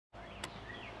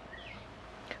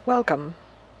Welcome.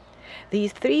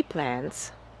 These three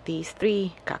plants, these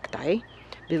three cacti,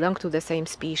 belong to the same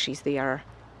species. They are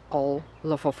all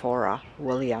Lophophora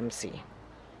williamsii.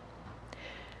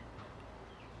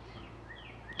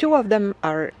 Two of them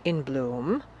are in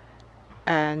bloom,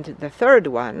 and the third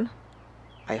one,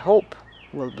 I hope,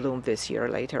 will bloom this year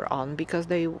later on, because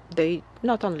they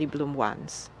not only bloom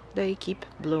once, they keep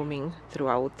blooming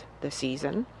throughout the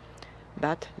season.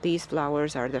 But these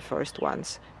flowers are the first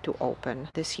ones to open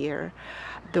this year.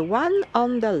 The one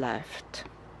on the left,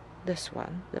 this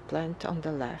one, the plant on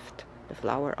the left, the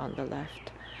flower on the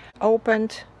left,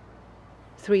 opened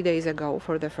 3 days ago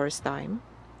for the first time.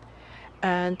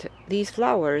 And these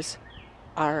flowers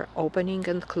are opening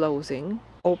and closing,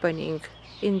 opening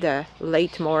in the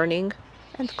late morning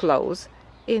and close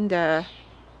in the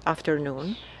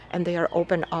afternoon. And they are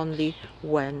open only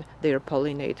when their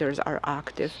pollinators are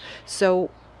active. So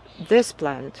this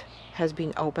plant has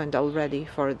been opened already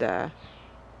for the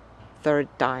third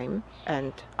time,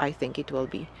 and I think it will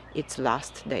be its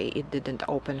last day. It didn't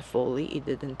open fully, it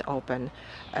didn't open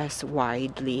as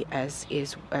widely as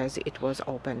it was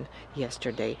open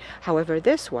yesterday. However,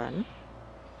 this one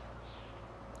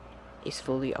is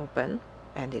fully open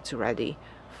and it's ready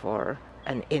for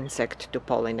an insect to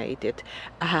pollinate it.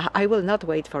 I will not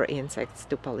wait for insects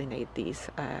to pollinate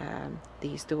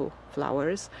these two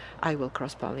flowers. I will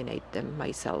cross-pollinate them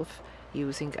myself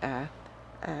using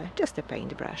just a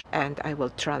paintbrush, and I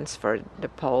will transfer the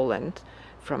pollen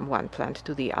from one plant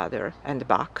to the other and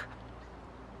back.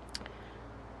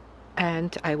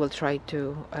 And I will try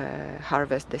to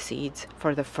harvest the seeds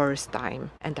for the first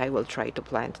time, and I will try to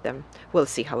plant them. We'll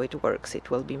see how it works. It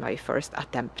will be my first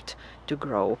attempt to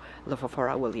grow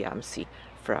Lophophora williamsii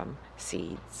from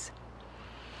seeds.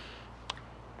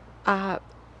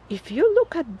 If you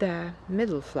look at the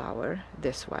middle flower,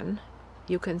 this one,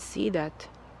 you can see that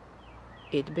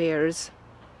it bears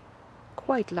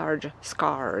quite large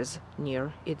scars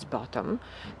near its bottom.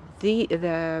 The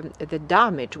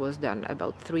damage was done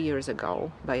about 3 years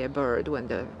ago by a bird when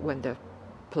the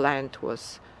plant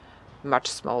was much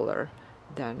smaller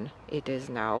than it is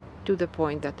now, to the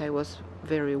point that I was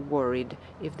very worried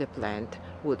if the plant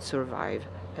would survive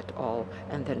at all.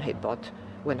 And then I bought,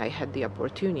 when I had the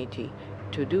opportunity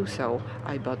to do so,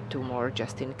 I bought 2 more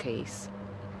just in case.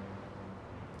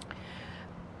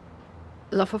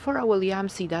 Lophophora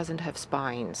williamsii doesn't have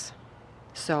spines,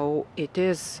 so it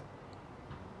is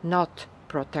not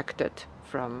protected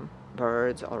from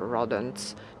birds or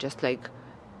rodents, just like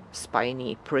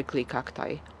spiny, prickly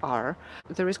cacti are.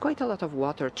 There is quite a lot of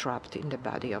water trapped in the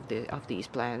body of these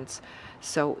plants,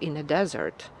 so in a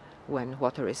desert, when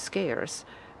water is scarce,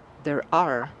 there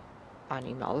are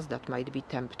animals that might be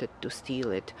tempted to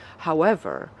steal it.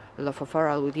 However,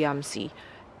 Lophophora williamsii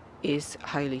is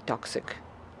highly toxic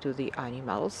to the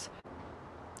animals,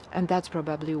 and that's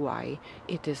probably why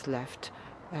it is left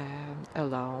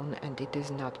alone and it is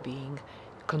not being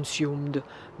consumed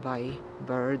by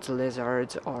birds,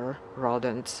 lizards, or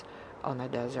rodents on a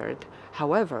desert.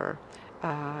 However,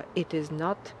 it is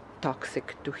not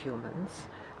toxic to humans.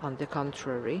 On the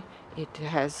contrary, it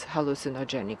has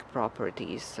hallucinogenic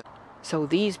properties. So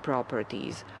these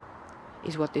properties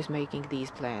is what is making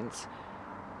these plants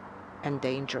an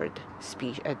endangered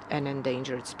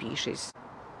species.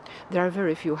 There are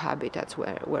very few habitats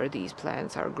where these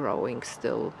plants are growing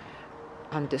still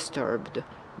undisturbed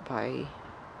by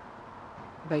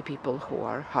people who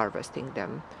are harvesting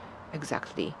them,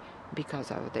 exactly because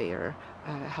of their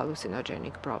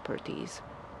hallucinogenic properties.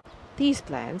 These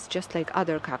plants, just like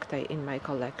other cacti in my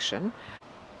collection,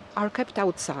 are kept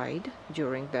outside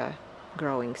during the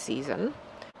growing season,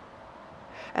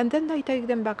 and then I take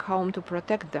them back home to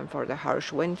protect them for the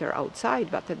harsh winter outside,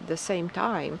 but at the same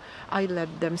time I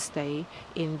let them stay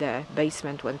in the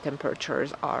basement when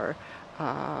temperatures are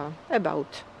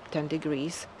about 10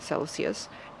 degrees Celsius,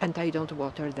 and I don't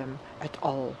water them at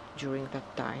all during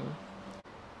that time.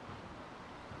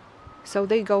 So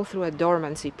they go through a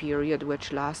dormancy period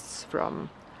which lasts from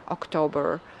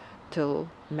October till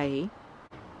May,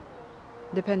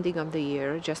 depending on the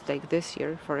year. Just like this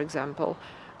year, for example,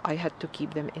 I had to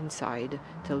keep them inside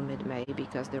till mid-May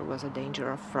because there was a danger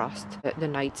of frost. The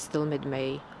nights till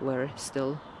mid-May were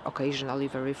still occasionally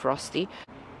very frosty.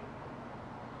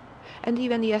 And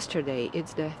even yesterday,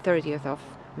 it's the 30th of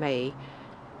May,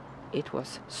 it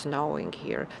was snowing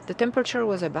here. The temperature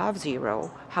was above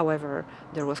 0, however,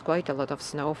 there was quite a lot of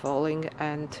snow falling,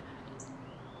 and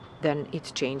then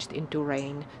it changed into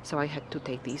rain, so I had to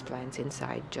take these plants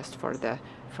inside just for the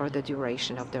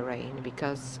duration of the rain,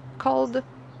 because cold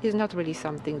is not really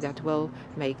something that will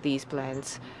make these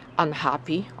plants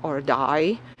unhappy or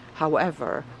die.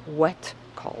 However, wet,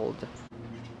 cold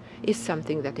is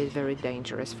something that is very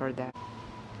dangerous for them.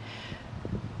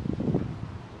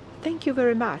 Thank you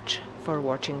very much for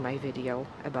watching my video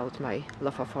about my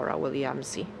Lophophora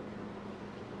williamsii.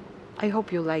 I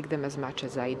hope you like them as much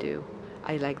as I do.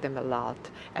 I like them a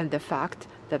lot, and the fact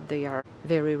that they are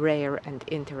very rare and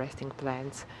interesting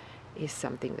plants is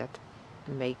something that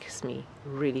makes me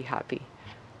really happy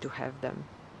to have them.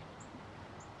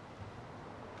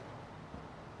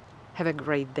 Have a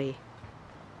great day.